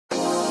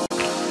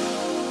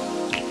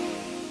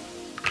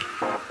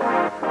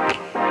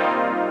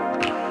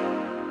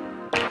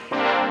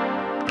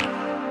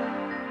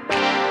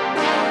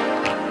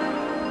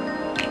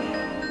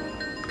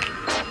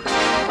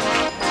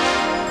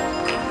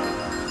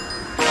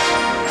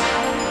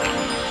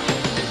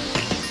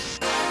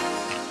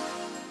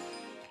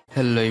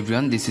Hello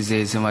everyone, this is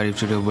ASM Arif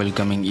today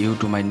welcoming you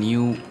to my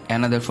new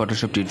another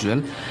Photoshop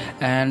tutorial,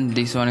 and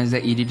this one is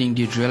the editing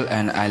tutorial,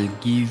 and I'll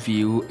give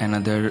you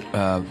another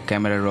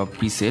camera raw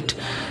preset.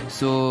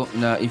 So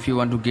if you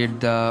want to get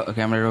the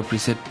camera raw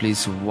preset,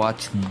 please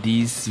watch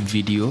this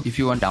video. If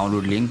you want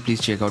download link, please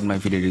check out my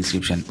video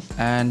description.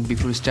 And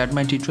before we start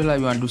my tutorial, I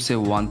want to say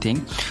one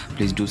thing.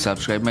 Please do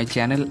subscribe my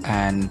channel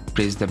and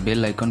press the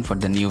bell icon for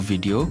the new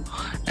video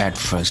at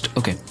first.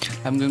 Okay,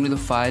 I'm going to the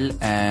file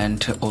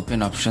and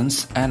open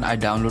options, and I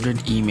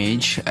downloaded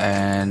image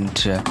and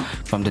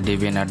from the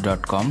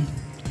deviantart.com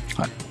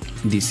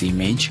this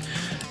image,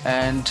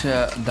 and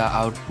the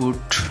output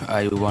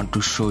I want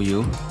to show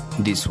you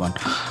this one,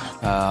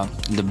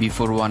 the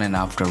before one and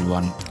after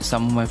one.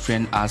 Some of my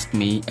friends asked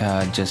me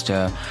just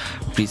a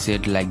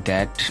preset like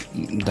that,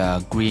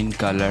 the green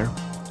color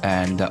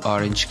and the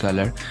orange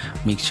color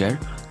mixture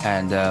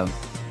and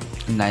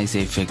nice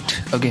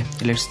effect. Okay,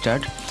 let's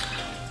start.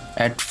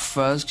 At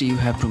first you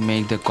have to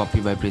make the copy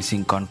by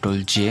pressing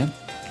Ctrl J,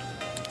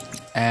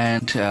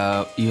 and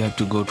you have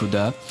to go to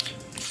the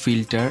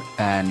filter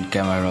and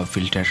camera raw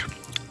filter.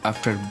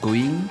 After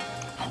going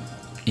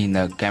in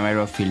the camera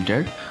raw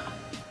filter,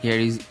 here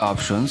is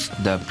options,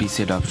 the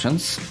preset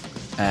options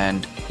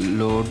and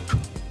load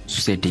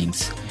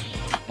settings,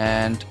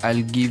 and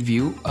I'll give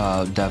you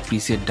the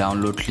preset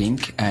download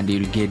link, and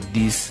you'll get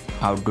this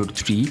outdoor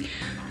 3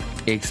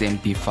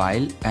 XMP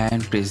file,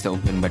 and press the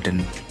open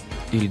button.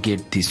 You'll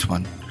get this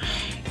one.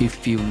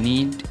 If you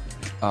need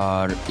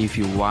or if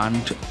you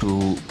want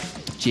to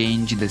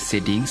change the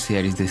settings, here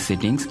is the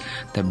settings,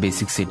 the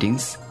basic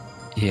settings.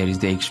 Here is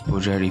the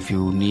exposure. If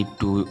you need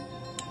to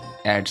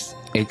add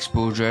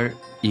exposure,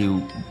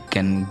 you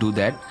can do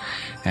that.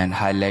 And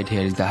highlight,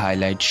 here is the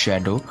highlight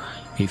shadow.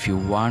 If you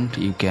want,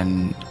 you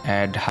can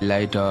add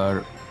highlight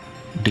or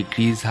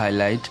decrease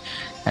highlight.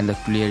 And the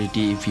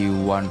clarity, if you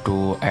want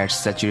to add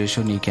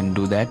saturation, you can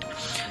do that.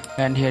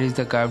 And here is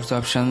the curves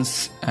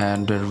options,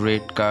 and the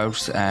red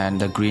curves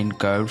and the green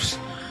curves,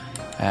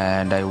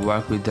 and I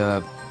work with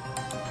the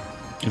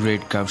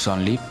red curves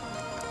only.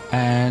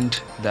 And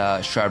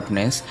the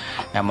sharpness,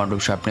 amount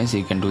of sharpness,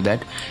 you can do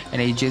that.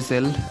 And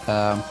HSL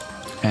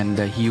and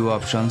the hue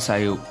options,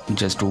 I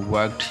just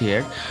worked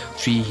here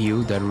 3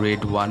 hue, the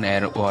red one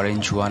and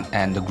orange one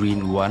and the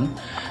green one.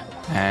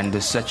 And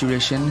the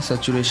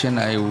saturation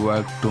I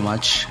worked too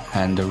much,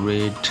 and the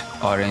red,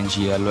 orange,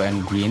 yellow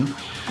and green.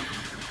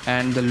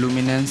 And the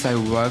luminance, I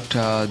worked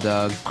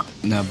the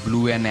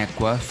blue and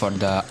aqua for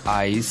the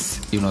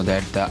eyes, you know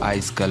that the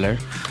eyes color,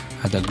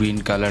 the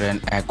green color and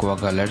aqua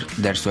color,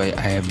 that's why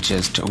I have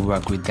just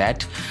worked with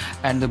that.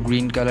 And the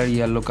green color,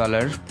 yellow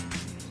color,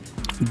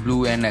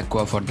 blue and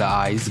aqua for the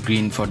eyes,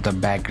 green for the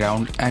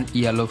background and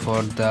yellow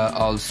for the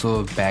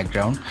also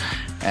background,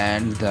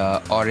 and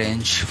the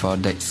orange for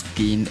the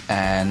skin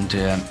and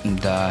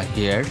the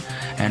hair,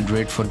 and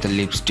red for the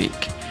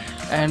lipstick.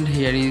 And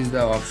here is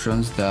the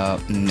options, the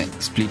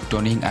split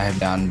toning, I have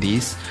done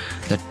this,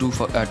 the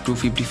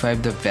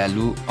 255 the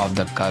value of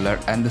the color,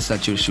 and the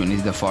saturation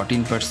is the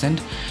 14%,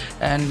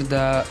 and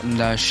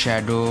the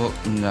shadow,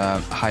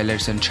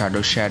 highlights and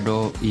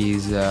shadow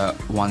is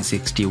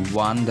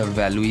 161 the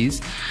value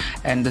is,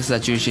 and the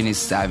saturation is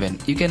 7.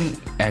 You can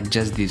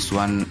adjust this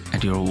one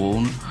at your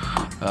own.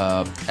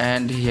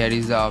 And here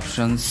is the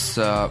options,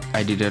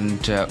 I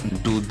didn't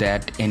do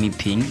that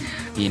anything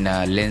in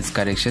lens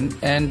correction,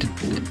 and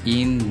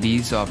in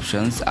these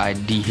options I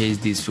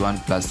dehaze this one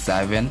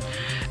 +7,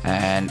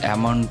 and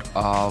amount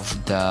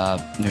of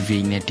the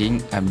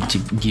vignetting I'm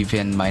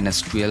given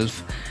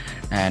 -12,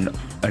 and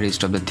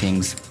rest of the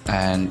things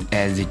and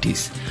as it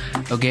is.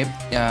 Okay,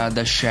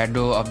 the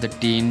shadow of the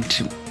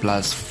tint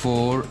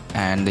 +4,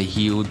 and the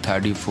hue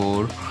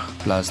 34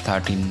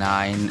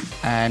 +39,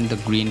 and the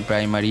green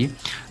primary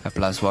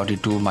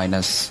 +42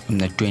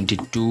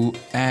 -22,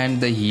 and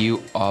the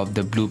hue of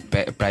the blue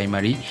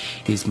primary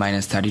is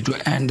 -32,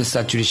 and the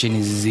saturation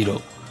is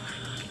 0.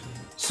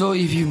 So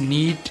if you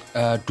need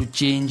to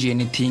change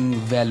anything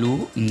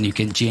value, you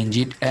can change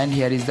it. And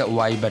here is the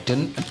Y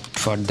button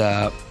for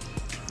the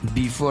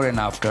before and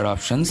after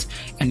options,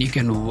 and you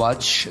can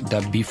watch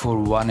the before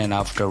one and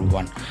after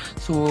one.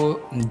 So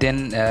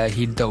then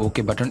hit the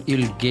OK button,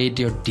 you'll get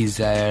your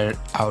desired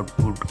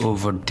output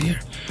over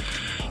there.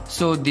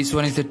 So this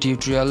one is the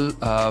tutorial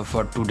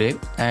for today,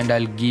 and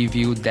I'll give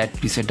you that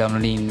preset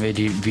downloading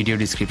in video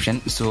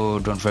description, so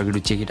don't forget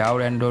to check it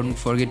out, and don't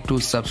forget to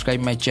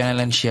subscribe my channel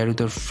and share with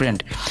your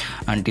friend.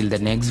 Until the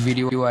next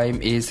video, I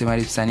am ASM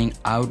Arif signing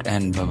out,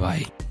 and bye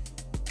bye.